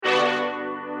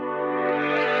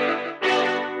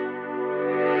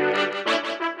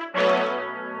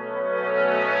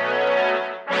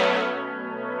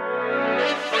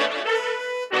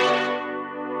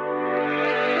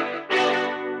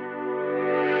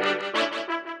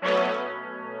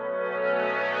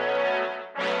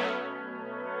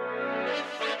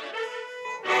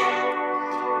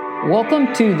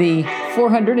Welcome to the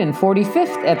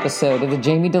 445th episode of the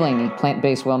Jami Dulaney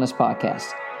Plant-Based Wellness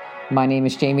Podcast. My name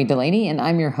is Jami Dulaney, and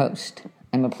I'm your host.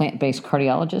 I'm a plant-based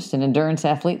cardiologist and endurance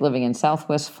athlete living in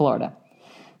Southwest Florida.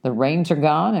 The rains are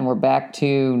gone, and we're back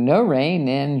to no rain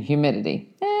and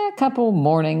humidity. A couple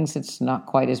mornings, it's not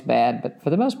quite as bad, but for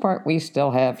the most part, we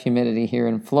still have humidity here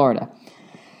in Florida.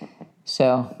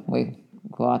 So we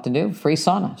go out to do free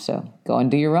sauna. So go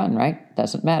and do your run, right?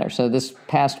 Doesn't matter. So this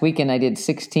past weekend, I did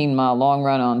 16-mile long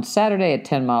run on Saturday, a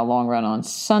 10-mile long run on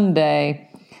Sunday,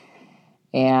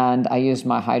 and I used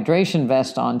my hydration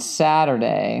vest on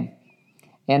Saturday.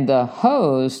 And the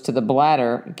hose to the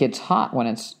bladder gets hot when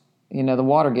it's, the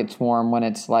water gets warm when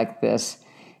it's like this.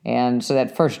 And so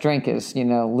that first drink is,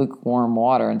 lukewarm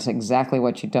water. And it's exactly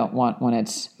what you don't want when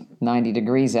it's 90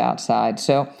 degrees outside.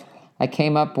 So I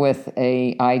came up with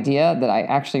an idea that I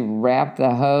actually wrapped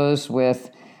the hose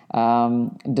with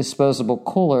disposable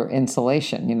cooler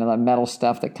insulation, that metal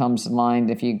stuff that comes lined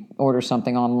if you order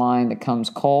something online that comes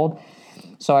cold.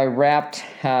 So I wrapped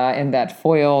in that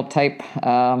foil type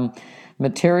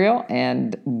material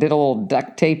and did a little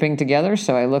duct taping together.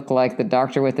 So I looked like the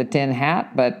doctor with the tin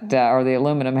hat, or the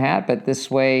aluminum hat, but this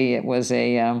way it was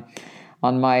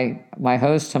on my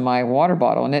hose to my water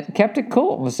bottle, and it kept it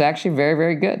cool. It was actually very,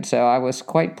 very good. So I was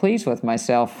quite pleased with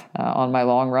myself on my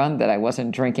long run that I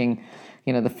wasn't drinking,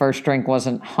 the first drink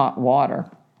wasn't hot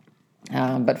water.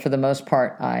 But for the most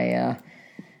part, I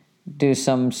do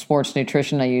some sports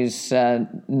nutrition. I use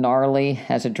Gnarly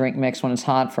as a drink mix when it's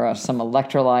hot for some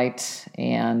electrolytes,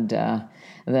 and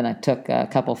then I took a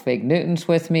couple fig Newtons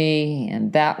with me,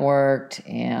 and that worked,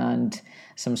 and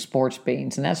some sports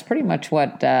beans. And that's pretty much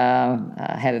what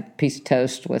I had a piece of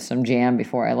toast with some jam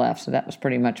before I left. So that was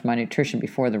pretty much my nutrition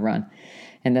before the run.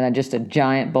 And then just a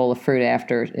giant bowl of fruit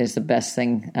after is the best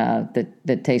thing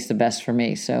that tastes the best for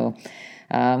me. So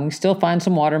we still find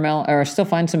some watermelon, or still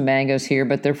find some mangoes here,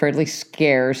 but they're fairly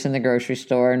scarce in the grocery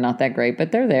store. Not that great,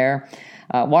 but they're there.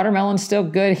 Watermelon's still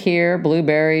good here.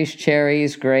 Blueberries,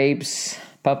 cherries, grapes,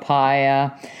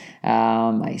 papaya.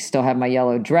 I still have my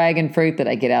yellow dragon fruit that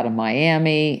I get out of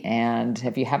Miami. And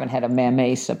if you haven't had a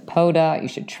mamey sapota, you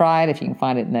should try it if you can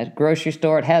find it in the grocery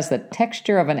store. It has the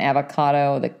texture of an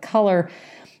avocado, the color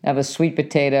of a sweet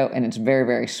potato, and it's very,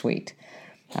 very sweet.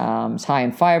 It's high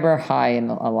in fiber, high in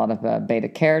a lot of beta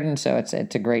carotene, so it's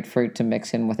a great fruit to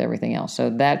mix in with everything else. So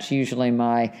that's usually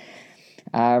my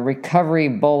recovery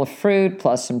bowl of fruit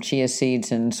plus some chia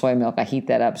seeds and soy milk. I heat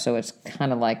that up so it's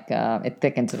kind of like it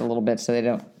thickens it a little bit so they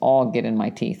don't all get in my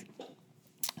teeth,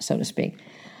 so to speak.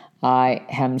 I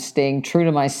am staying true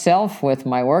to myself with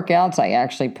my workouts. I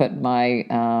actually put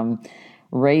my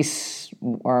race,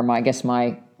 or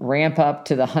my ramp up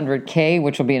to the 100K,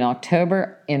 which will be in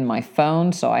October, in my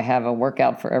phone. So I have a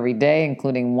workout for every day,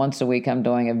 including once a week I'm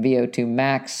doing a VO2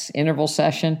 max interval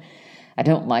session. I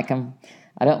don't like them.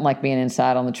 I don't like being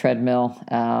inside on the treadmill,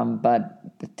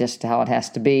 but just how it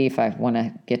has to be if I want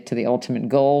to get to the ultimate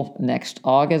goal next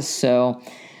August. So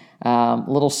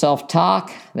little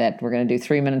self-talk that we're going to do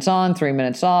 3 minutes on, 3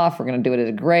 minutes off. We're going to do it at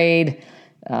a grade.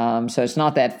 So it's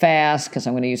not that fast because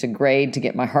I'm going to use a grade to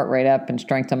get my heart rate up and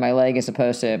strengthen my leg as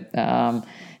opposed to,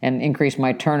 and increase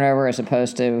my turnover as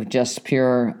opposed to just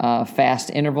pure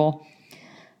fast interval.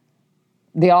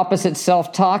 The opposite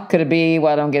self-talk could be,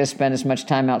 well, I don't get to spend as much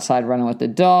time outside running with the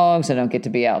dogs. I don't get to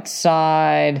be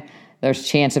outside. There's a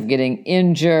chance of getting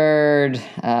injured.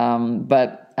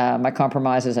 But my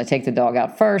compromise is I take the dog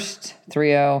out first,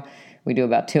 3-0. We do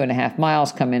about 2.5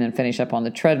 miles, come in and finish up on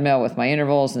the treadmill with my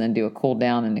intervals, and then do a cool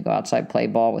down and then go outside, play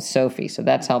ball with Sophie. So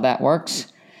that's how that works.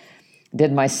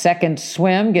 Did my second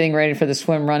swim, getting ready for the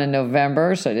swim run in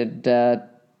November. So I did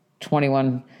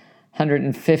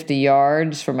 2,150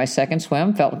 yards for my second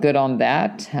swim. Felt good on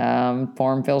that.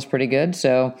 Form feels pretty good.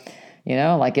 So,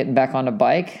 like getting back on the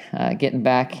bike, getting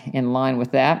back in line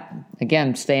with that.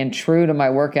 Again, staying true to my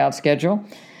workout schedule.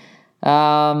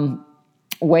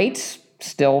 Weights.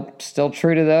 Still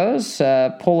true to those.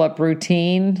 Pull-up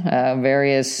routine,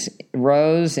 various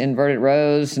rows, inverted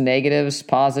rows, negatives,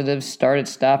 positives, start it,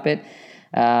 stop it,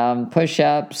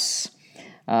 push-ups,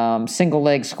 single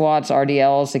leg squats,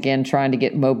 RDLs, again, trying to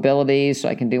get mobility so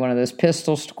I can do one of those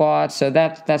pistol squats. So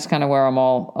that's kind of where I'm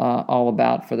all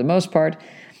about for the most part.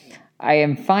 I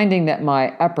am finding that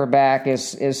my upper back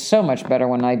is so much better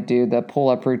when I do the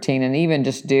pull-up routine, and even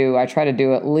I try to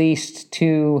do at least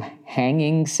 2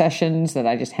 hanging sessions that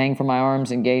I just hang from my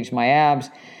arms, engage my abs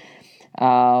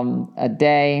a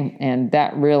day, and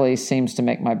that really seems to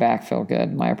make my back feel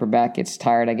good. My upper back gets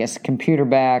tired, I guess, computer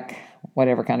back,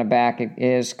 whatever kind of back it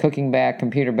is, cooking back,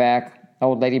 computer back,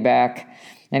 old lady back,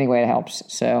 Anyway, it helps.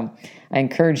 So I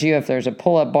encourage you, if there's a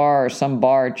pull-up bar or some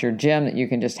bar at your gym that you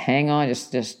can just hang on,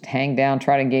 just hang down,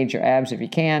 try to engage your abs if you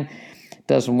can. It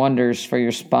does wonders for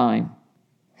your spine.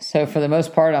 So for the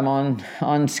most part, I'm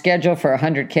on schedule for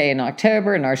 100K in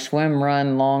October and our swim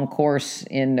run long course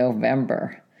in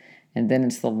November. And then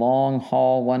it's the long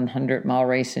haul 100-mile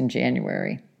race in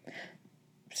January.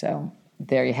 So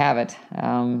there you have it.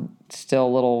 Still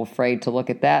a little afraid to look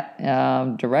at that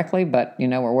directly, but,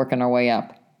 we're working our way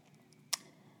up.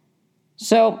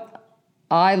 So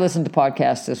I listen to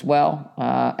podcasts as well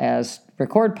as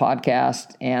record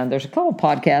podcasts, and there's a couple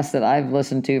podcasts that I've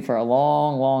listened to for a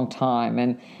long, long time,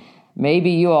 and maybe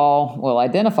you all will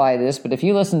identify this, but if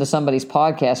you listen to somebody's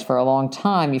podcast for a long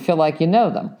time, you feel like you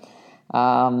know them.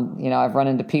 I've run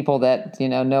into people that,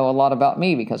 know a lot about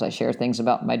me because I share things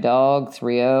about my dog,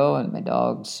 3-0, and my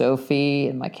dog, Sophie,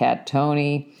 and my cat,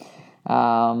 Tony,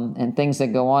 and things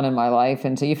that go on in my life.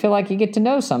 And so you feel like you get to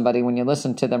know somebody when you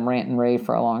listen to them rant and rave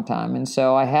for a long time. And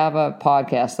so I have a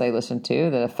podcast they listen to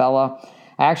that a fella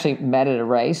I actually met at a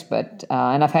race,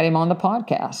 and I've had him on the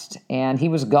podcast, and he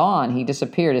was gone. He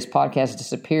disappeared. His podcast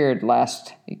disappeared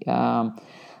last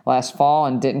fall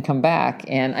and didn't come back.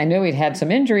 And I knew he'd had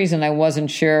some injuries, and I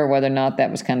wasn't sure whether or not that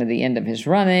was kind of the end of his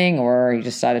running, or he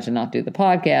decided to not do the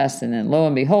podcast. And then lo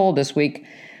and behold, this week,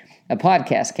 a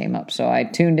podcast came up. So I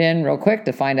tuned in real quick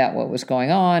to find out what was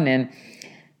going on. And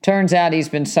turns out he's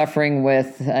been suffering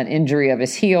with an injury of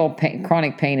his heel,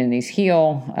 chronic pain in his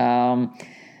heel,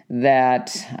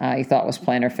 that he thought was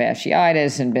plantar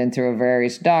fasciitis, and been through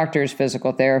various doctors,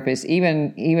 physical therapists,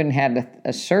 even had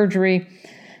a surgery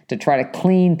to try to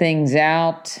clean things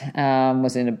out,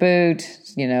 was in a boot,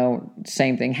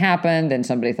 same thing happened, and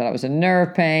somebody thought it was a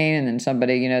nerve pain, and then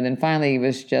somebody, then finally he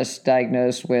was just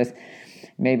diagnosed with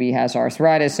maybe he has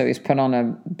arthritis, so he's put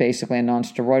on basically a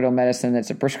non-steroidal medicine that's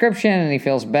a prescription, and he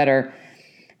feels better.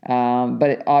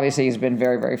 But obviously he's been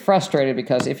very, very frustrated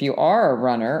because if you are a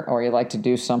runner or you like to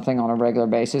do something on a regular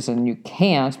basis and you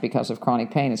can't because of chronic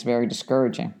pain, it's very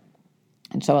discouraging.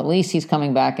 And so at least he's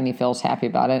coming back and he feels happy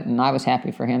about it. And I was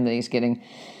happy for him that he's getting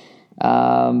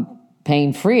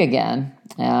pain-free again.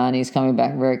 And he's coming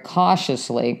back very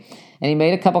cautiously. And he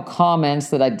made a couple comments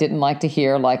that I didn't like to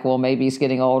hear, like, well, maybe he's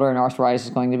getting older and arthritis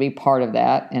is going to be part of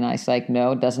that. And I was like,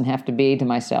 no, it doesn't have to be, to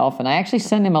myself. And I actually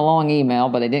sent him a long email,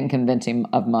 but I didn't convince him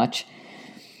of much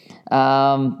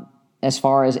as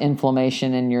far as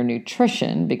inflammation in your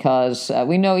nutrition, because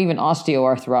we know even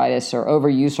osteoarthritis or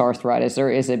overuse arthritis, there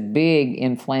is a big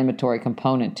inflammatory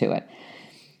component to it.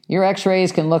 Your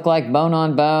x-rays can look like bone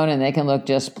on bone, and they can look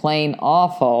just plain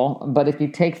awful. But if you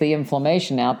take the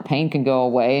inflammation out, the pain can go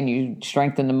away, and you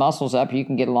strengthen the muscles up, you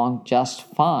can get along just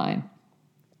fine.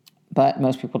 But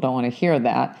most people don't want to hear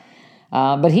that.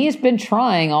 But he has been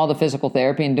trying all the physical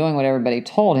therapy and doing what everybody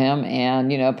told him,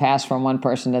 and, passed from one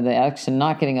person to the next and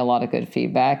not getting a lot of good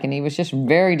feedback. And he was just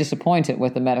very disappointed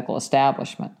with the medical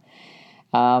establishment.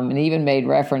 And he even made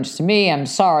reference to me, I'm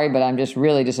sorry, but I'm just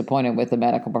really disappointed with the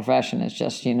medical profession. It's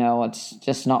just, it's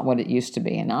just not what it used to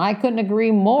be. And I couldn't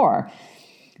agree more.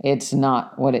 It's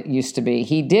not what it used to be.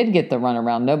 He did get the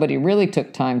runaround. Nobody really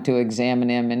took time to examine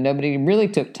him, and nobody really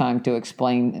took time to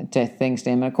explain things to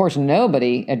him. And, of course,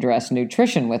 nobody addressed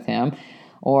nutrition with him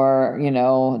or,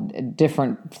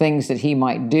 different things that he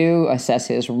might do, assess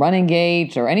his running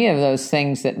gait, or any of those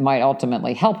things that might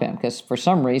ultimately help him, because for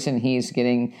some reason he's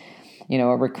getting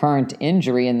a recurrent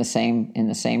injury in the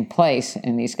same place,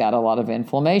 and he's got a lot of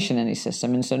inflammation in his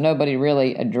system, and so nobody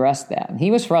really addressed that. And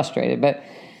he was frustrated, but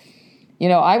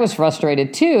I was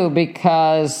frustrated too,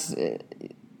 because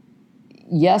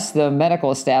yes, the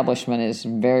medical establishment is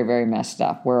very, very messed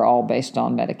up. We're all based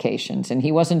on medications, and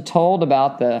he wasn't told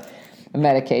about the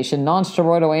medication.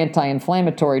 Non-steroidal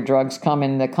anti-inflammatory drugs come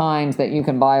in the kinds that you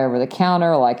can buy over the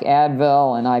counter, like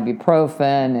Advil and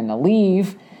ibuprofen and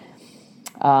Aleve.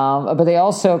 But they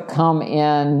also come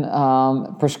in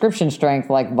prescription strength,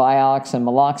 like Vioxx and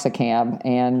Meloxicam,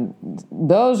 and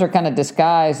those are kind of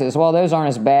disguised as, well, those aren't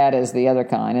as bad as the other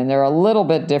kind, and they're a little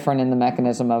bit different in the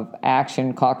mechanism of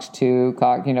action,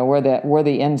 COX-2, where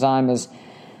the enzyme is.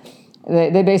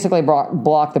 They basically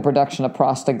block the production of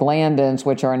prostaglandins,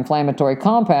 which are inflammatory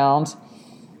compounds,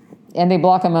 and they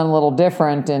block them in a little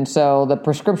different, and so the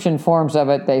prescription forms of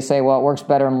it, they say, well, it works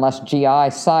better and less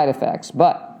GI side effects,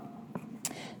 but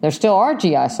there still are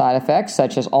GI side effects,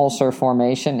 such as ulcer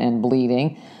formation and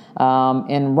bleeding.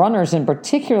 In runners in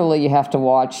particular, you have to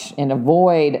watch and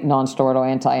avoid non-steroidal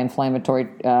anti-inflammatory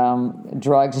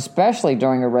drugs, especially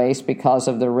during a race, because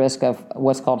of the risk of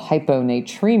what's called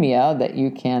hyponatremia, that you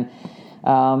can,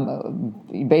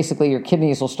 basically your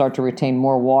kidneys will start to retain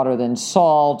more water than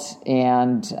salt,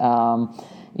 and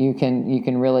you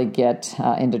can really get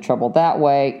into trouble that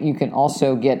way. You can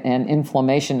also get an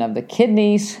inflammation of the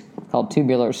kidneys called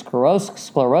tubular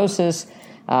sclerosis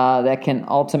that can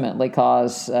ultimately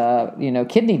cause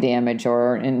kidney damage,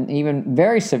 or even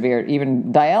very severe,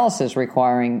 even dialysis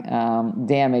requiring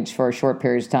damage for short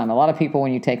periods of time. A lot of people,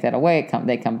 when you take that away,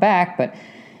 they come back, but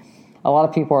a lot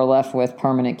of people are left with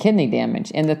permanent kidney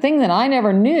damage. And the thing that I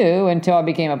never knew until I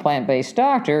became a plant-based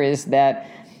doctor is that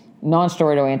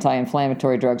non-steroidal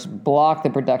anti-inflammatory drugs block the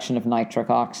production of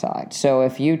nitric oxide. So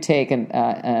if you take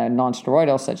a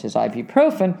non-steroidal such as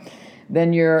ibuprofen,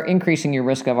 then you're increasing your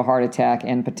risk of a heart attack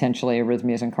and potentially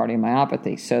arrhythmias and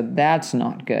cardiomyopathy. So that's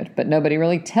not good. But nobody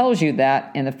really tells you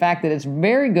that. And the fact that it's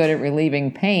very good at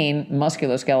relieving pain,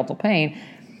 musculoskeletal pain,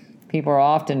 people are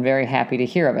often very happy to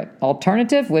hear of it.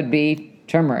 Alternative would be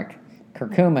turmeric,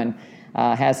 curcumin.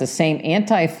 Has the same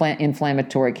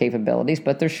anti-inflammatory capabilities,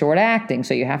 but they're short-acting,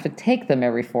 so you have to take them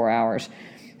every 4 hours.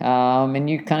 And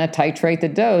you kind of titrate the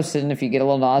dose, and if you get a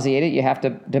little nauseated, you have to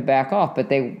back off.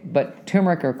 But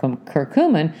turmeric or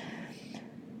curcumin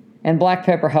and black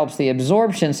pepper helps the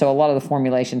absorption, so a lot of the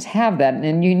formulations have that.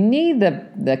 And you need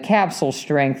the capsule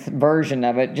strength version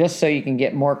of it just so you can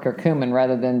get more curcumin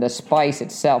rather than the spice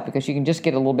itself, because you can just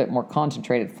get a little bit more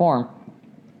concentrated form.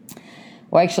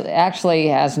 Well, actually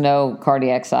has no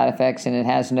cardiac side effects, and it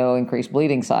has no increased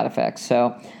bleeding side effects.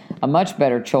 So a much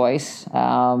better choice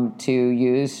to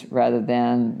use rather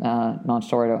than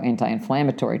non-steroidal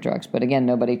anti-inflammatory drugs. But again,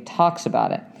 nobody talks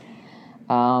about it.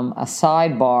 A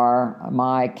sidebar,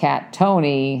 my cat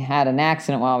Tony had an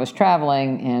accident while I was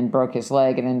traveling and broke his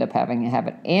leg and ended up having to have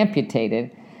it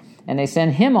amputated. And they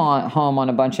sent him home on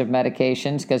a bunch of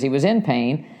medications because he was in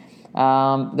pain.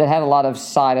 That had a lot of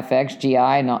side effects,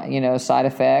 GI, side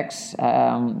effects,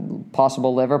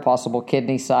 possible liver, possible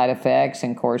kidney side effects,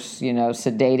 and of course,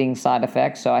 sedating side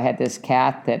effects. So I had this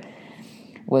cat that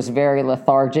was very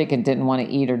lethargic and didn't want to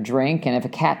eat or drink. And if a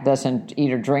cat doesn't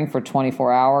eat or drink for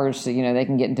 24 hours, they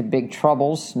can get into big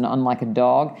troubles, unlike a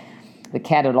dog. The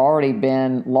cat had already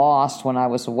been lost when I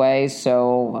was away,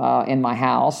 so in my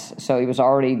house, so he was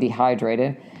already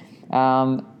dehydrated.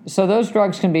 So those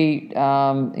drugs can be,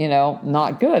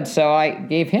 not good. So I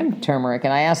gave him turmeric,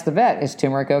 and I asked the vet, is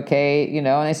turmeric okay?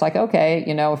 And it's like, okay,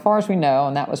 as far as we know,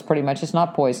 and that was pretty much, it's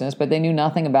not poisonous, but they knew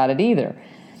nothing about it either.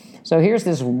 So here's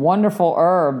this wonderful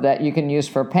herb that you can use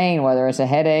for pain, whether it's a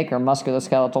headache or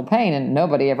musculoskeletal pain, and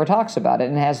nobody ever talks about it,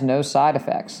 and it has no side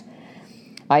effects.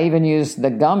 I even used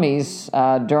the gummies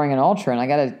during an ultra, and I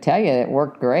got to tell you, it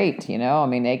worked great.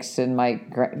 Aches and my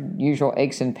usual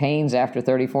aches and pains after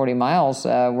 30, 40 miles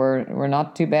were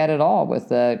not too bad at all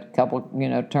with a couple,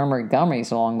 turmeric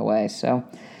gummies along the way. So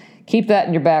keep that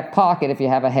in your back pocket if you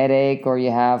have a headache or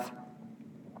you have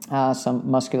some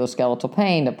musculoskeletal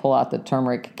pain, to pull out the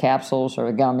turmeric capsules or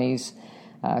the gummies,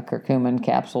 curcumin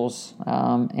capsules,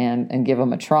 and give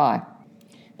them a try.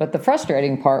 But the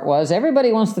frustrating part was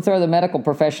everybody wants to throw the medical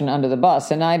profession under the bus,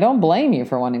 and I don't blame you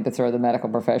for wanting to throw the medical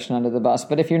profession under the bus,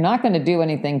 but if you're not going to do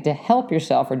anything to help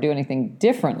yourself or do anything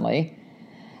differently,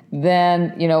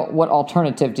 then, what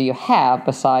alternative do you have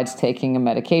besides taking a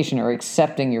medication or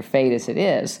accepting your fate as it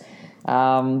is?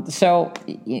 So,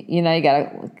 you got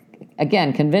to,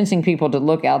 again, convincing people to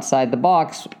look outside the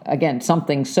box, again,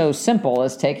 something so simple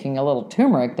as taking a little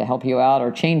turmeric to help you out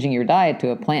or changing your diet to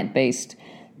a plant-based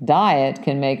diet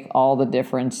can make all the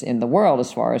difference in the world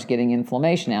as far as getting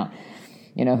inflammation out.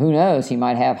 Who knows? He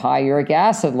might have high uric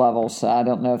acid levels. I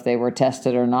don't know if they were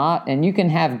tested or not. And you can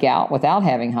have gout without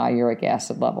having high uric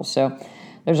acid levels. So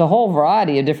there's a whole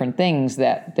variety of different things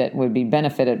that would be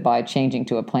benefited by changing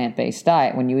to a plant-based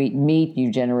diet. When you eat meat,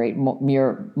 you generate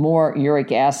more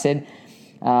uric acid,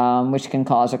 which can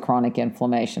cause a chronic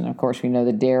inflammation. Of course, we know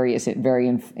that dairy is very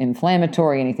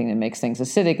inflammatory. Anything that makes things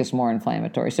acidic is more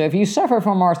inflammatory. So if you suffer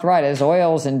from arthritis,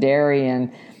 oils and dairy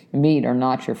and meat are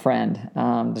not your friend,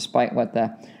 despite what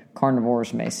the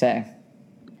carnivores may say.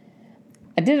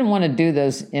 I didn't want to do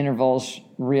those intervals,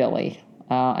 really.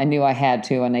 I knew I had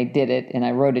to, and I did it, and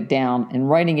I wrote it down. And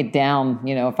writing it down,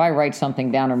 if I write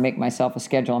something down or make myself a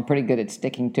schedule, I'm pretty good at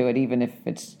sticking to it, even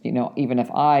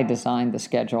if I designed the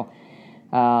schedule.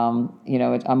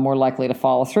 I'm more likely to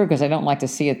follow through because I don't like to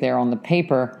see it there on the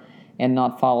paper and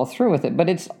not follow through with it. But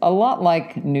it's a lot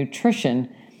like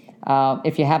nutrition.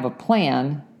 If you have a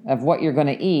plan of what you're going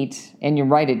to eat and you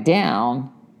write it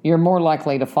down, you're more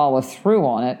likely to follow through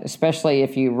on it, especially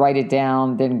if you write it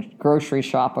down, then grocery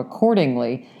shop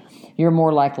accordingly. You're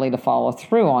more likely to follow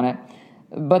through on it.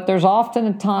 But there's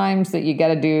often times that you got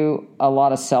to do a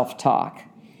lot of self-talk.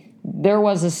 There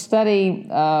was a study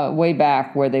way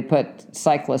back where they put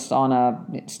cyclists on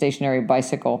a stationary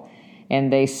bicycle,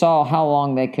 and they saw how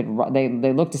long they could,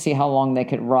 they looked to see how long they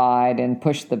could ride and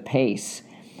push the pace.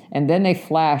 And then they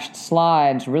flashed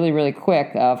slides really, really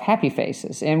quick of happy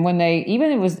faces. And when they,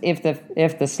 even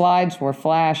if the slides were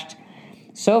flashed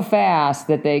so fast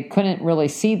that they couldn't really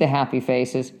see the happy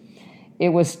faces, it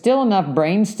was still enough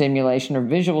brain stimulation or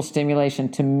visual stimulation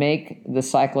to make the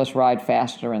cyclist ride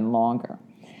faster and longer.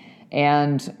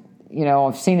 And,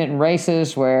 I've seen it in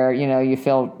races where, you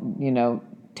feel,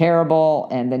 terrible,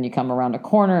 and then you come around a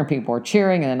corner and people are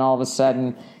cheering, and then all of a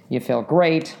sudden you feel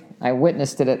great. I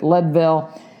witnessed it at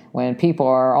Leadville when people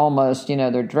are almost,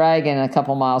 they're dragging a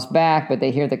couple miles back, but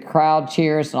they hear the crowd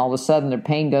cheers, and all of a sudden their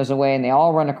pain goes away and they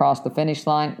all run across the finish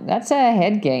line. That's a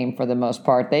head game for the most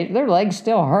part. Their legs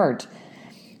still hurt,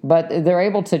 but they're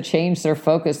able to change their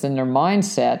focus and their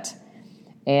mindset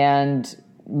and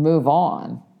move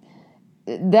on.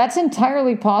 That's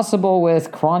entirely possible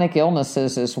with chronic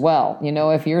illnesses as well.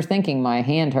 If you're thinking, my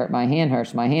hand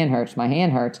hurts,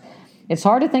 it's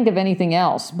hard to think of anything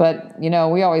else. But, we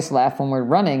always laugh when we're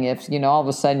running. If, all of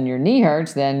a sudden your knee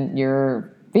hurts, then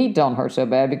your feet don't hurt so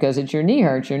bad because it's your knee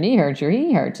hurts, your knee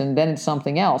hurts, and then it's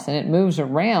something else. And it moves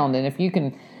around. And if you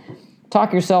can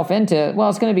talk yourself into, well,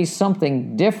 it's going to be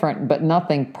something different, but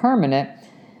nothing permanent,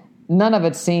 none of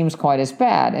it seems quite as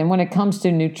bad. And when it comes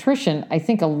to nutrition, I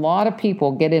think a lot of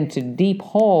people get into deep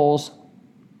holes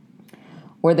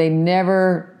where they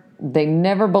never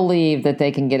believe that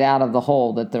they can get out of the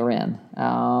hole that they're in.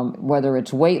 Whether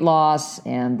it's weight loss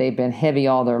and they've been heavy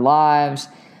all their lives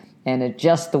and it's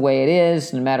just the way it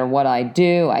is, no matter what I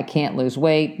do, I can't lose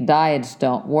weight, diets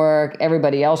don't work,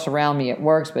 everybody else around me, it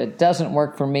works, but it doesn't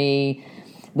work for me.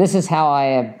 This is how I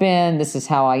have been, this is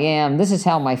how I am, this is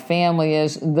how my family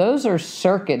is. Those are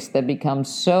circuits that become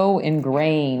so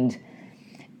ingrained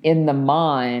in the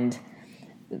mind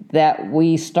that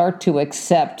we start to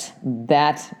accept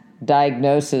that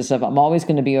diagnosis of, I'm always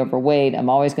going to be overweight, I'm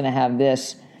always going to have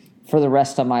this for the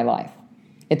rest of my life.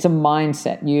 It's a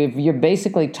mindset. You've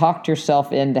basically talked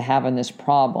yourself into having this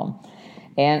problem.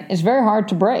 And it's very hard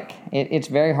to break. It's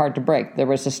very hard to break. There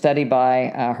was a study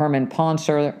by Herman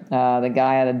Poncer, the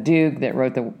guy out of Duke that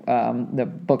wrote the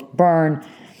book Burn,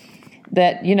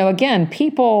 that, again,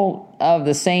 people of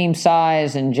the same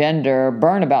size and gender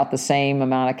burn about the same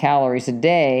amount of calories a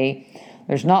day.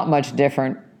 There's not much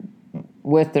different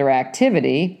with their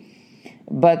activity,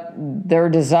 but their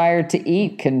desire to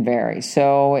eat can vary.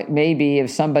 So it may be if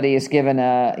somebody is given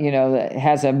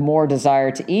has a more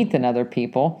desire to eat than other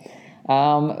people,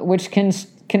 which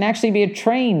can actually be a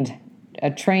trained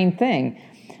thing.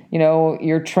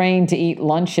 You're trained to eat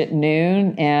lunch at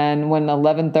noon, and when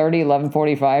 11:30,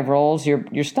 11:45 rolls,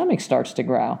 your stomach starts to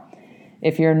growl.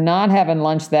 If you're not having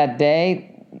lunch that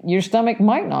day, your stomach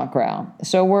might not growl.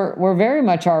 So we're very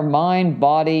much, our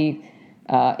mind-body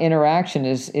interaction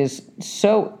is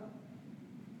so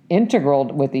integral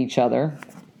with each other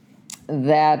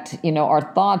that,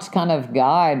 our thoughts kind of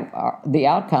guide the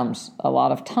outcomes a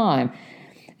lot of time.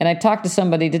 And I talked to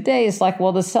somebody today, it's like,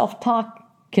 well, the self-talk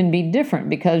can be different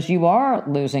because you are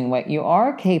losing weight. You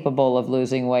are capable of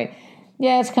losing weight.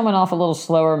 Yeah, it's coming off a little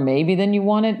slower maybe than you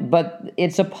wanted, but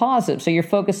it's a positive. So you're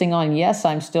focusing on, yes,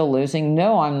 I'm still losing.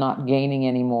 No, I'm not gaining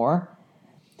anymore.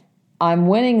 I'm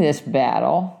winning this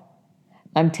battle.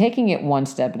 I'm taking it one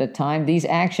step at a time. These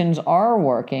actions are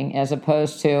working, as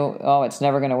opposed to, oh, it's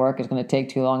never going to work, it's going to take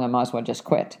too long, I might as well just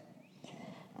quit.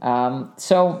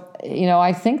 So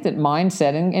I think that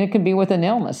mindset, and it could be with an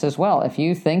illness as well. If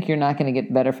you think you're not going to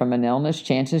get better from an illness,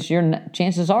 chances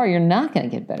are you're not going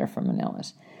to get better from an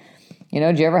illness. Do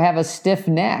you ever have a stiff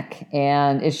neck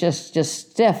and it's just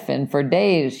stiff, and for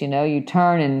days, you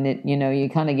turn and you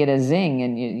kind of get a zing,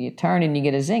 and you turn and you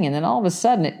get a zing, and then all of a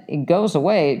sudden it goes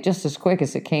away just as quick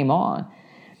as it came on.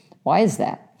 Why is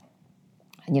that?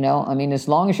 As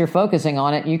long as you're focusing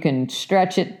on it, you can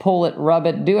stretch it, pull it, rub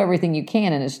it, do everything you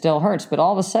can, and it still hurts. But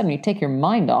all of a sudden you take your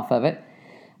mind off of it,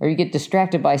 or you get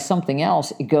distracted by something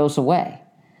else, it goes away.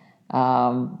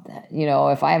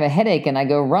 If I have a headache and I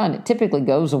go run, it typically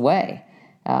goes away.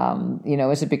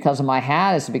 Is it because of my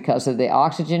hat? Is it because of the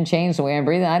oxygen change, the way I'm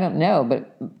breathing? I don't know.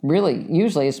 But really,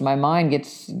 usually it's my mind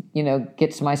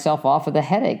gets myself off of the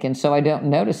headache. And so I don't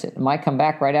notice it. It might come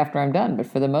back right after I'm done. But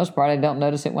for the most part, I don't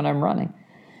notice it when I'm running.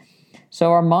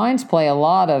 So our minds play a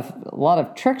lot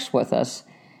of tricks with us.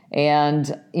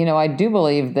 And, I do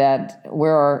believe that we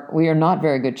are not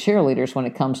very good cheerleaders when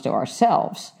it comes to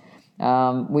ourselves.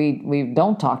 We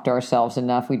don't talk to ourselves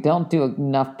enough. We don't do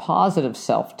enough positive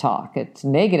self-talk. It's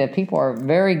negative. People are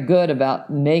very good about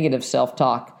negative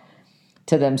self-talk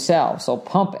to themselves. They'll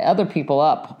pump other people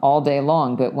up all day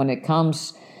long, but when it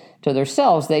comes to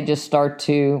themselves, they just start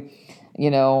to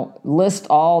list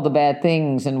all the bad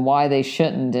things and why they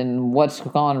shouldn't and what's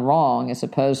gone wrong, as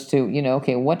opposed to,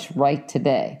 okay, what's right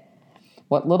today?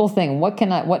 What little thing,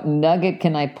 what nugget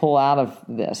can I pull out of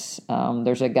this?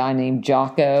 There's a guy named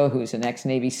Jocko who's an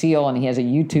ex-Navy SEAL, and he has a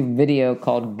YouTube video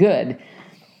called Good,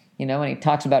 and he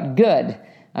talks about good.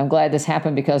 I'm glad this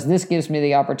happened because this gives me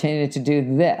the opportunity to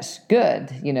do this. Good.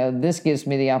 This gives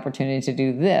me the opportunity to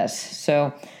do this.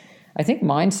 So I think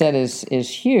mindset is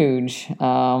huge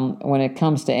when it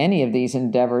comes to any of these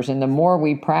endeavors. And the more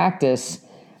we practice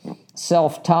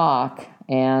self-talk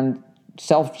and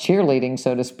self-cheerleading,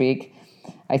 so to speak,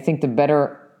 I think the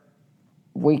better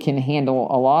we can handle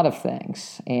a lot of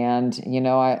things. And,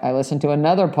 I listened to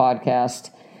another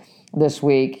podcast this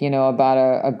week,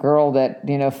 about a girl that,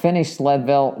 finished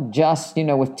Leadville just,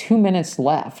 with 2 minutes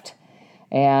left.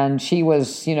 And she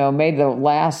was, made the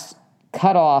last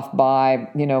cutoff by,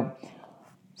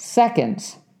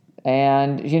 seconds.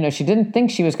 And, she didn't think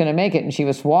she was going to make it, and she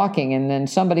was walking. And then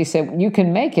somebody said, you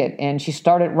can make it. And she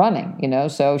started running,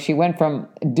 so she went from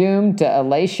doom to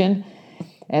elation,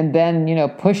 and then,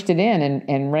 pushed it in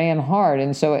and ran hard.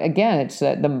 And so, again, it's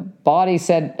the body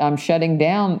said, I'm shutting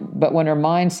down. But when her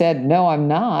mind said, no, I'm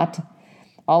not,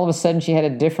 all of a sudden she had a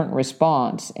different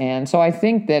response. And so I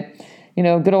think that,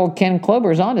 good old Ken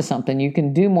Klober's onto something. You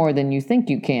can do more than you think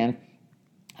you can.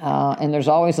 And there's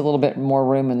always a little bit more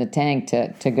room in the tank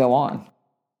to go on.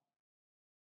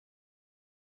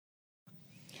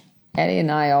 Eddie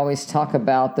and I always talk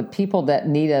about the people that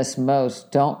need us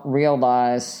most don't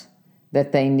realize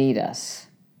that they need us.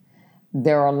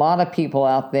 There are a lot of people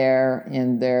out there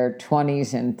in their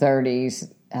 20s and 30s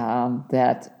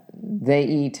that they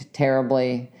eat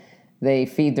terribly. They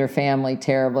feed their family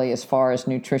terribly as far as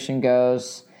nutrition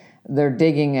goes. They're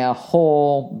digging a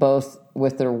hole both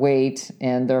with their weight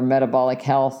and their metabolic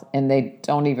health, and they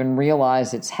don't even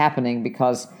realize it's happening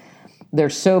because they're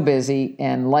so busy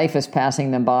and life is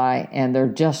passing them by, and they're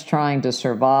just trying to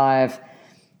survive.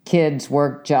 Kids,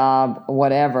 work, job,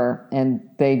 whatever, and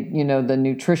they, the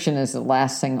nutrition is the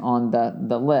last thing on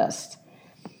the list.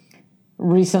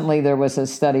 Recently, there was a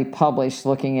study published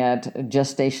looking at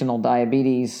gestational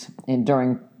diabetes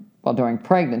during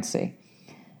pregnancy.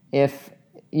 If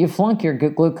you flunk your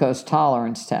glucose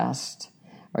tolerance test,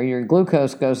 or your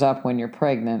glucose goes up when you're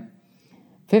pregnant,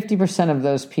 50% of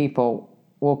those people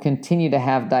will continue to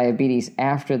have diabetes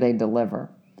after they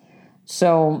deliver.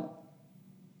 So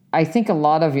I think a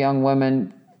lot of young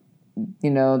women,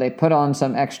 they put on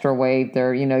some extra weight.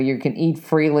 They're, you can eat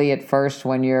freely at first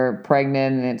when you're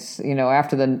pregnant, and it's,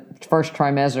 after the first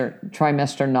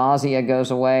trimester nausea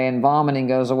goes away and vomiting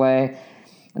goes away,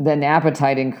 then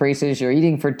appetite increases. You're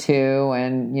eating for two,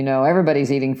 and,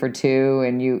 everybody's eating for two,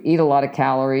 and you eat a lot of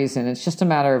calories, and it's just a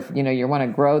matter of, you want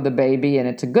to grow the baby, and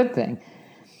it's a good thing.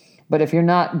 But if you're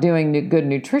not doing good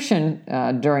nutrition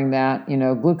during that,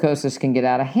 glucoses can get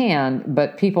out of hand.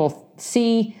 But people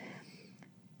see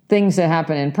things that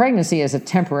happen in pregnancy as a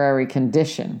temporary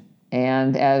condition.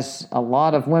 And as a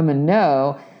lot of women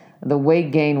know, the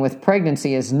weight gain with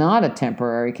pregnancy is not a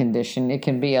temporary condition. It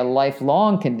can be a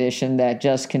lifelong condition that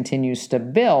just continues to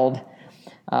build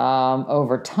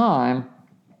over time.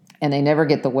 And they never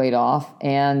get the weight off.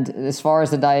 And as far as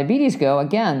the diabetes go,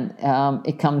 again,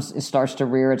 it starts to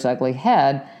rear its ugly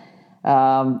head.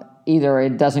 Either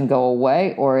it doesn't go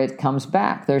away or it comes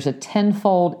back. There's a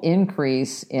tenfold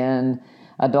increase in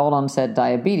adult onset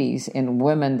diabetes in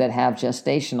women that have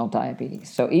gestational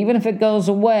diabetes. So even if it goes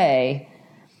away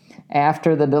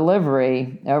after the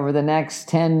delivery, over the next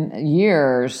 10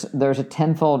 years, there's a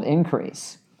tenfold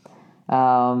increase.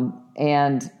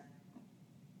 And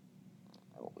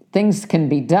things can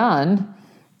be done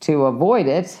to avoid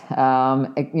it.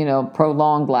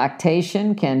 Prolonged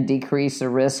lactation can decrease the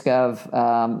risk of,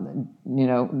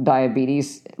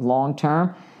 diabetes long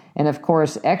term. And of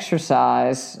course,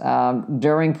 exercise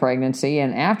during pregnancy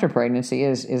and after pregnancy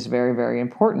is very, very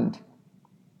important.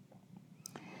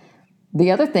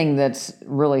 The other thing that's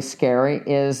really scary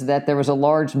is that there was a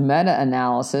large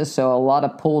meta-analysis, so a lot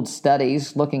of pooled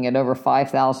studies looking at over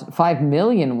 5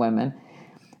 million women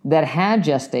that had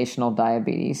gestational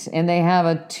diabetes, and they have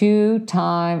a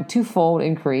twofold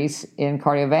increase in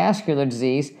cardiovascular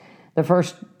disease the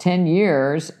first 10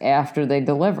 years after they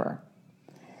deliver.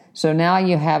 So now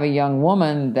you have a young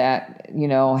woman that,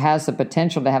 has the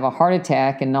potential to have a heart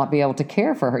attack and not be able to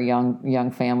care for her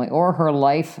young family, or her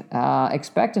life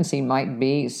expectancy might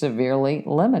be severely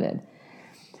limited.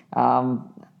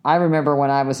 I remember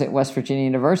when I was at West Virginia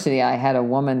University, I had a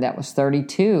woman that was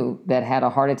 32 that had a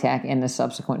heart attack and the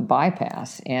subsequent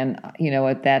bypass. And,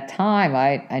 at that time,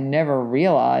 I never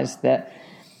realized that,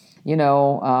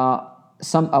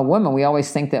 a woman, we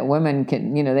always think that women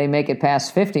can, they make it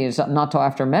past 50. It's not till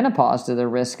after menopause do the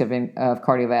risk of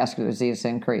cardiovascular disease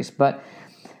increase. But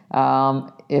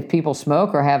if people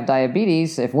smoke or have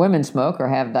diabetes, if women smoke or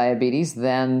have diabetes,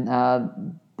 then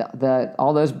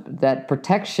that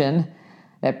protection,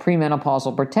 that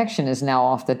premenopausal protection, is now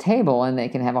off the table, and they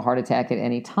can have a heart attack at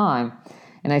any time.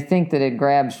 And I think that it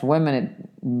grabs women.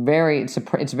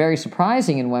 It's very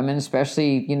surprising in women,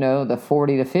 especially the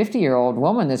 40 to 50-year-old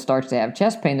woman that starts to have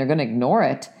chest pain. They're going to ignore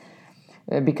it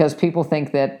because people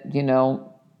think that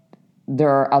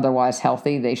they're otherwise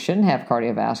healthy. They shouldn't have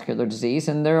cardiovascular disease,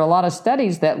 and there are a lot of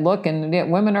studies that look, and yet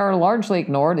women are largely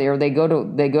ignored, or they go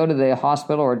to the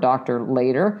hospital or doctor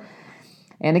later.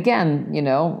 And again,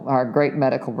 our great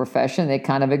medical profession, they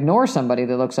kind of ignore somebody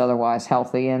that looks otherwise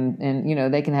healthy, and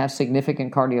they can have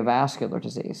significant cardiovascular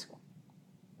disease.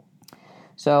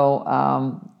 So,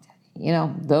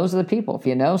 those are the people. If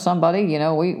you know somebody,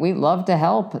 we love to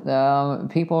help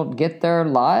people get their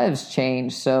lives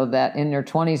changed so that in their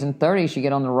 20s and 30s, you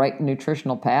get on the right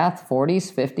nutritional path,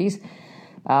 40s, 50s,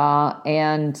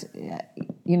 and,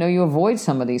 you avoid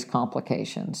some of these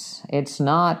complications. It's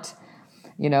not...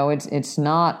 it's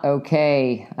not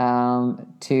okay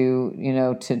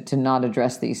to not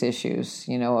address these issues.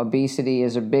 Obesity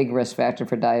is a big risk factor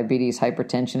for diabetes,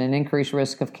 hypertension, and increased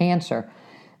risk of cancer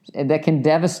that can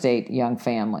devastate young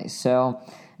families. So,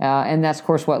 and that's, of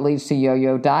course, what leads to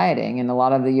yo-yo dieting. And a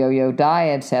lot of the yo-yo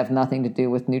diets have nothing to do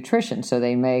with nutrition. So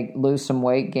they may lose some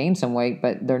weight, gain some weight,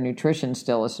 but their nutrition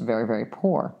still is very, very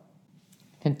poor.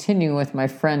 Continuing with my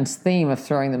friend's theme of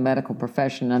throwing the medical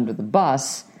profession under the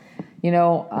bus,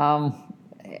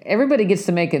 everybody gets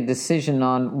to make a decision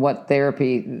on what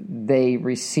therapy they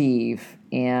receive.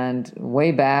 And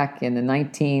way back in the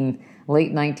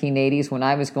late 1980s, when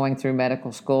I was going through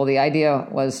medical school, the idea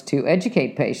was to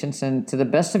educate patients and to the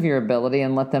best of your ability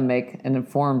and let them make an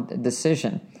informed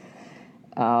decision.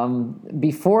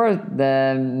 Before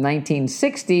the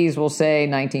 1960s, we'll say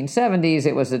 1970s,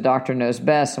 it was the doctor knows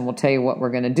best and we'll tell you what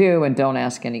we're going to do and don't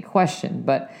ask any question.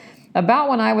 But about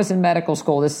when I was in medical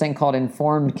school, this thing called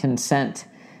informed consent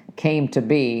came to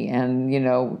be, and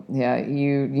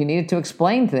you needed to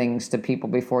explain things to people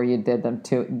before you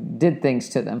did things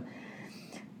to them.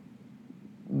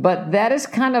 But that has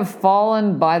kind of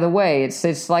fallen by the way.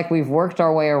 It's like we've worked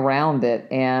our way around it,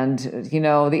 and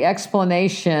the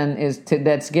explanation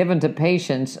that's given to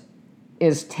patients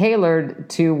is tailored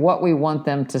to what we want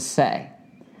them to say.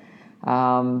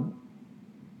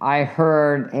 I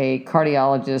heard a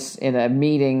cardiologist in a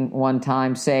meeting one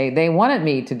time say they wanted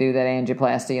me to do that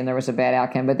angioplasty and there was a bad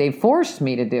outcome, but they forced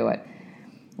me to do it.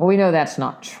 Well, we know that's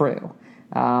not true.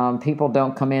 People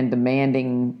don't come in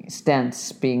demanding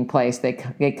stents being placed. They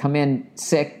come in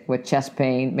sick with chest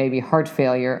pain, maybe heart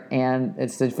failure, and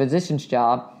it's the physician's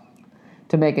job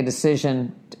to make a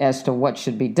decision as to what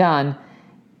should be done,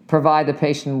 provide the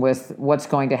patient with what's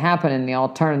going to happen and the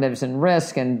alternatives and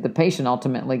risk, and the patient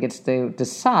ultimately gets to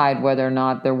decide whether or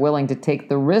not they're willing to take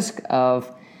the risk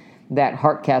of that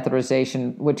heart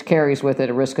catheterization, which carries with it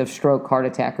a risk of stroke, heart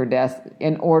attack, or death,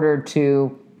 in order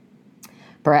to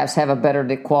perhaps have a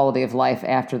better quality of life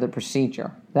after the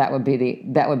procedure. That would be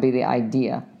the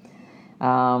idea.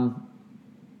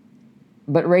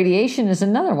 But radiation is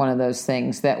another one of those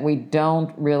things that we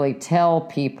don't really tell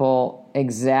people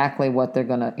exactly what they're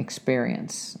going to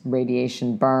experience.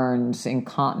 Radiation burns,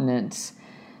 incontinence,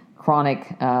 chronic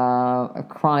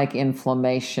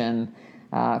inflammation,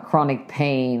 chronic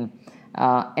pain.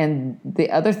 And the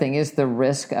other thing is the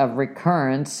risk of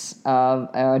recurrence of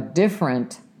a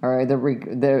different, or the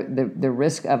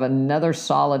risk of another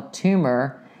solid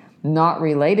tumor not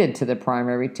related to the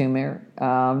primary tumor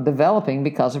developing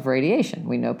because of radiation.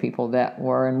 We know people that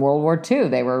were in World War II,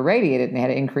 they were irradiated and they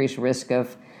had an increased risk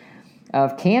of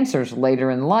cancers later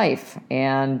in life.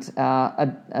 And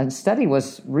a study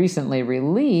was recently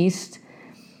released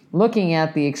looking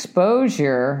at the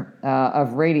exposure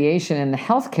of radiation in the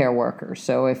healthcare workers.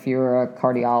 So if you're a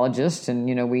cardiologist and,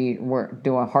 we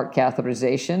do heart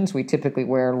catheterizations, we typically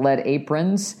wear lead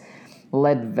aprons,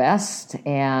 lead vest,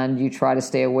 and you try to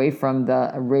stay away from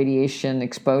the radiation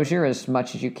exposure as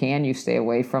much as you can. You stay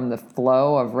away from the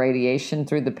flow of radiation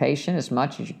through the patient as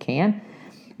much as you can.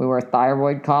 We wear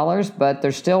thyroid collars, but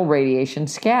there's still radiation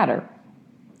scatter.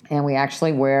 And we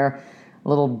actually wear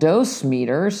little dose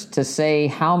meters to say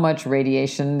how much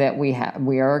radiation that we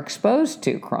are exposed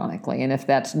to chronically. And if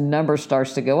that number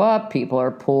starts to go up, people are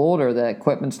pulled or the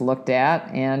equipment's looked at,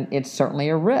 and it's certainly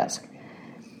a risk.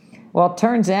 Well, it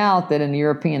turns out that in a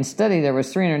European study, there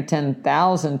was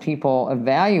 310,000 people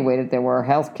evaluated that were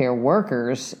healthcare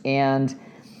workers, and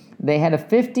they had a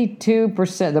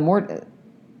 52%,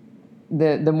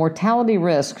 the mortality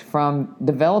risk from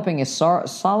developing a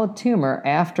solid tumor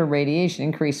after radiation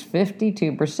increased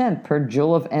 52% per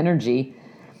joule of energy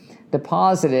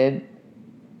deposited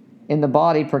in the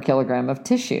body per kilogram of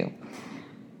tissue.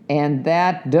 And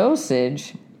that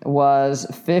dosage was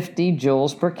 50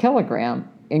 joules per kilogram,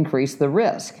 increased the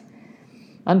risk.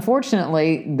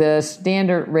 Unfortunately, the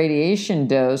standard radiation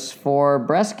dose for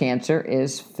breast cancer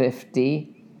is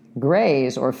 50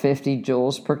 grays, or 50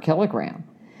 joules per kilogram.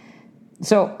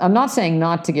 So I'm not saying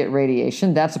not to get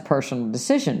radiation. That's a personal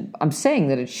decision. I'm saying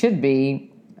that it should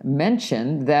be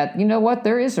mentioned that, you know what,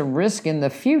 there is a risk in the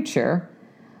future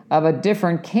of a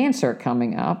different cancer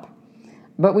coming up,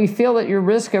 but we feel that your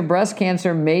risk of breast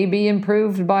cancer may be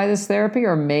improved by this therapy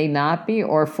or may not be,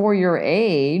 or for your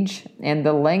age and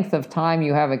the length of time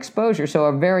you have exposure. So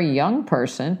a very young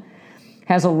person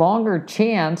has a longer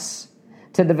chance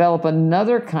to develop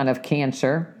another kind of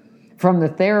cancer from the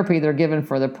therapy they're given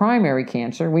for the primary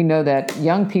cancer. We know that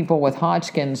young people with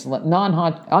Hodgkin's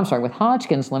lymphoma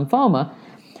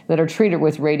that are treated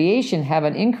with radiation have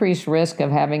an increased risk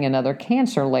of having another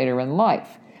cancer later in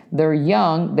life. They're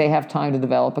young, they have time to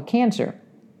develop a cancer.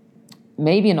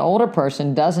 Maybe an older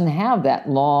person doesn't have that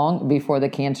long before the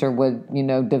cancer would,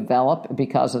 develop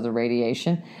because of the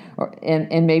radiation.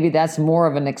 And maybe that's more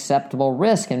of an acceptable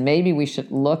risk. And maybe we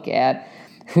should look at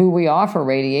who we offer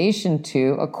radiation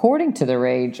to according to their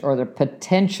age or their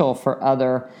potential for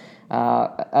other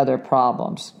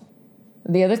problems.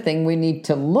 The other thing we need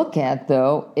to look at,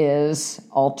 though, is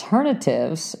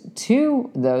alternatives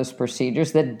to those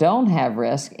procedures that don't have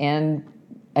risk. And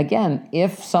again,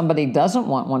 if somebody doesn't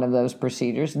want one of those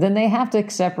procedures, then they have to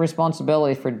accept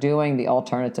responsibility for doing the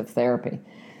alternative therapy.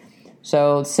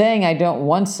 So saying I don't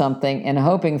want something and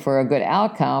hoping for a good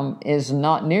outcome is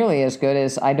not nearly as good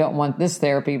as I don't want this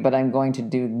therapy, but I'm going to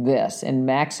do this and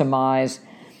maximize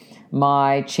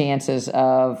my chances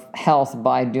of health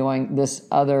by doing this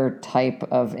other type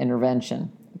of intervention: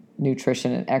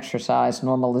 nutrition and exercise,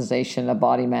 normalization of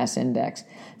body mass index,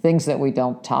 things that we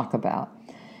don't talk about.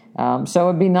 So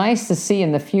it'd be nice to see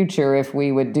in the future if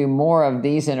we would do more of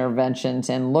these interventions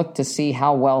and look to see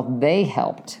how well they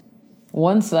helped.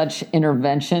 One such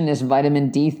intervention is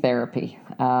vitamin D therapy.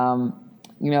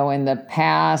 In the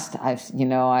past,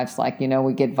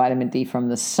 we get vitamin D from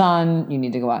the sun. You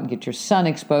need to go out and get your sun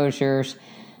exposures.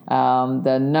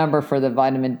 The number for the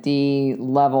vitamin D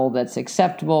level that's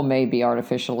acceptable may be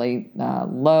artificially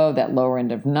low, that lower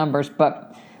end of numbers.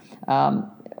 But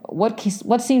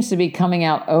what seems to be coming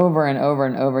out over and over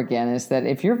and over again is that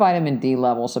if your vitamin D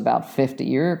level is about 50,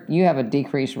 you have a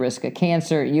decreased risk of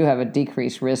cancer. You have a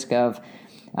decreased risk of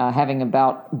having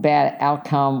about bad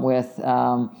outcome with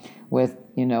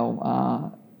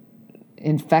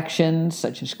infections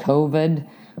such as COVID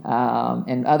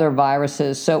and other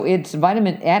viruses. So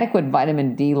adequate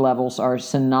vitamin D levels are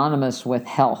synonymous with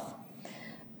health.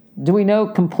 Do we know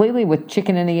completely with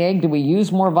chicken and the egg? Do we use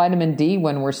more vitamin D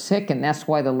when we're sick and that's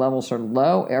why the levels are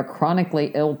low? Are chronically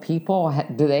ill people,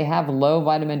 do they have low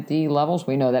vitamin D levels?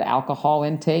 We know that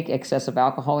excessive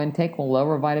alcohol intake will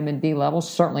lower vitamin D levels.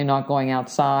 Certainly not going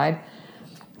outside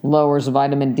lowers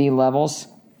vitamin D levels.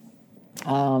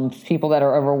 People that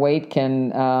are overweight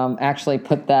can actually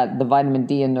put the vitamin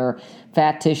D in their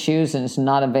fat tissues and it's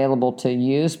not available to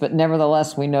use. But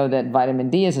nevertheless, we know that vitamin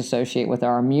D is associated with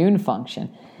our immune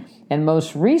function. And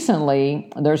most recently,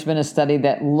 there's been a study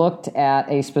that looked at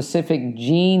a specific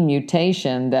gene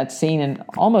mutation that's seen in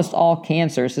almost all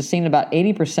cancers. It's seen in about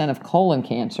 80% of colon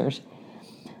cancers,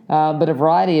 but a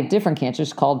variety of different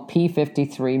cancers called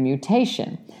P53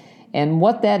 mutation. And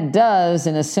what that does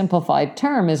in a simplified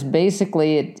term is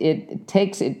basically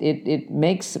it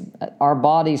makes our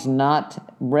bodies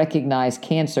not recognize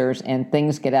cancers and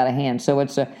things get out of hand. So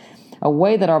it's a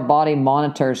way that our body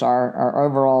monitors our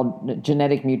overall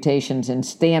genetic mutations and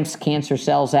stamps cancer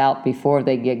cells out before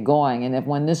they get going. And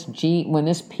when this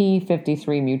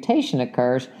P53 mutation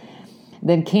occurs,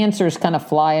 then cancers kind of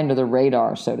fly under the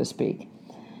radar, so to speak.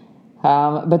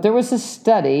 But there was a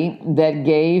study that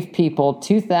gave people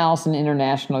 2,000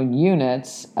 international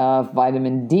units of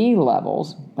vitamin D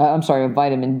levels, of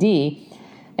vitamin D,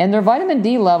 and their vitamin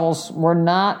D levels were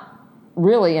not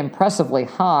really impressively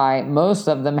high. Most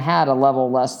of them had a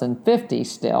level less than 50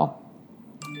 still,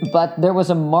 but there was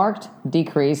a marked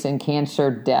decrease in cancer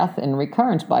death and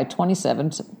recurrence by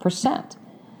 27%.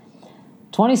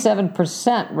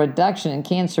 27% reduction in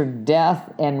cancer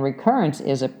death and recurrence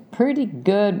is a pretty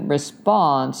good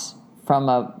response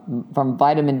from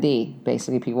vitamin D.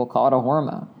 Basically, people call it a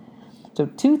hormone. So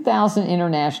 2,000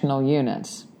 international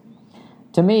units.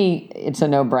 To me, it's a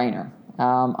no-brainer.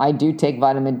 I do take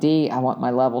vitamin D. I want my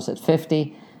levels at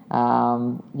 50.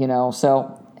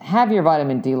 So have your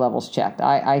vitamin D levels checked.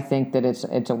 I think that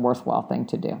it's a worthwhile thing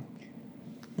to do.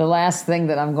 The last thing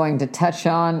that I'm going to touch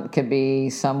on could be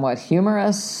somewhat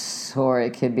humorous, or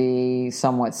it could be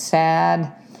somewhat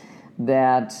sad,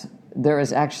 that there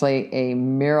is actually a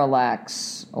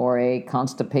Miralax or a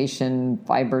constipation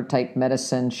fiber type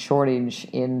medicine shortage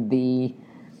in the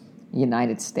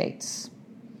United States.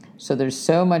 So there's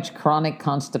so much chronic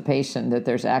constipation that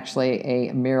there's actually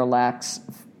a Miralax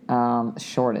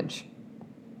shortage.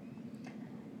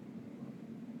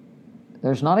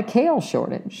 There's not a kale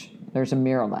shortage. There's a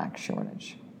Miralax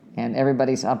shortage. And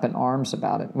everybody's up in arms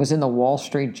about it. It was in the Wall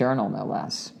Street Journal, no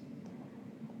less.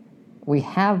 We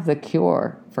have the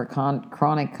cure for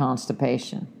chronic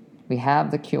constipation. We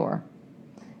have the cure.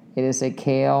 It is a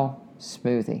kale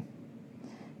smoothie.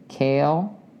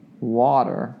 Kale,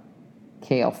 water,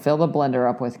 kale. Fill the blender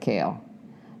up with kale.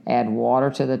 Add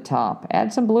water to the top.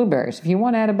 Add some blueberries. If you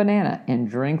want, add a banana. And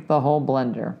drink the whole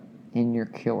blender, and you're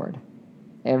cured.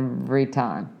 Every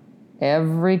time.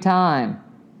 Every time.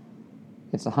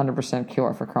 It's 100%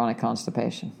 cure for chronic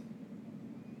constipation.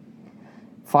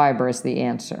 Fiber is the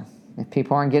answer. If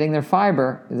people aren't getting their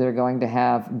fiber, they're going to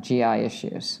have GI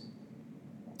issues.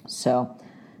 So,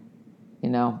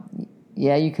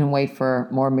 you can wait for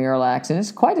more Miralax, and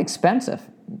it's quite expensive.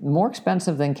 More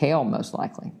expensive than kale, most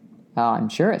likely. I'm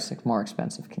sure it's more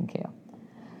expensive than kale.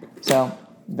 So,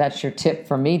 that's your tip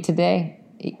for me today.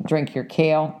 Drink your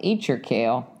kale, eat your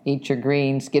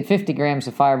greens, get 50 grams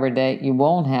of fiber a day. You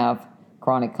won't have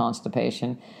chronic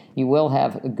constipation. You will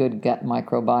have a good gut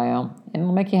microbiome, and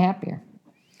it'll make you happier.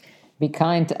 Be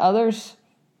kind to others.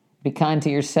 Be kind to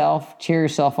yourself. Cheer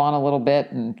yourself on a little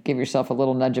bit and give yourself a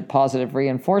little nudge of positive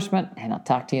reinforcement. And I'll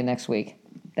talk to you next week.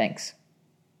 Thanks.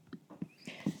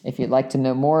 If you'd like to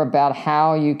know more about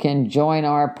how you can join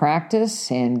our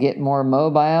practice and get more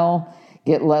mobile,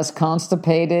 get less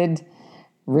constipated,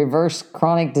 reverse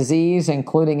chronic disease,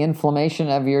 including inflammation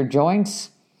of your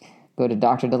joints, go to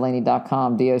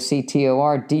drdulaney.com,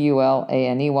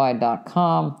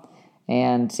 DoctorDulaney.com.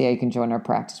 And see how you can join our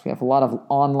practice. We have a lot of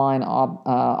online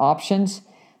options.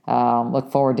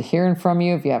 Look forward to hearing from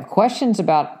you. If you have questions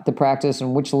about the practice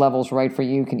and which level's right for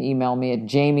you, you can email me at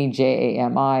Jami, Jami,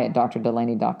 at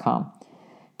drdulaney.com.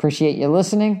 Appreciate you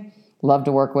listening. Love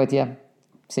to work with you.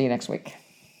 See you next week.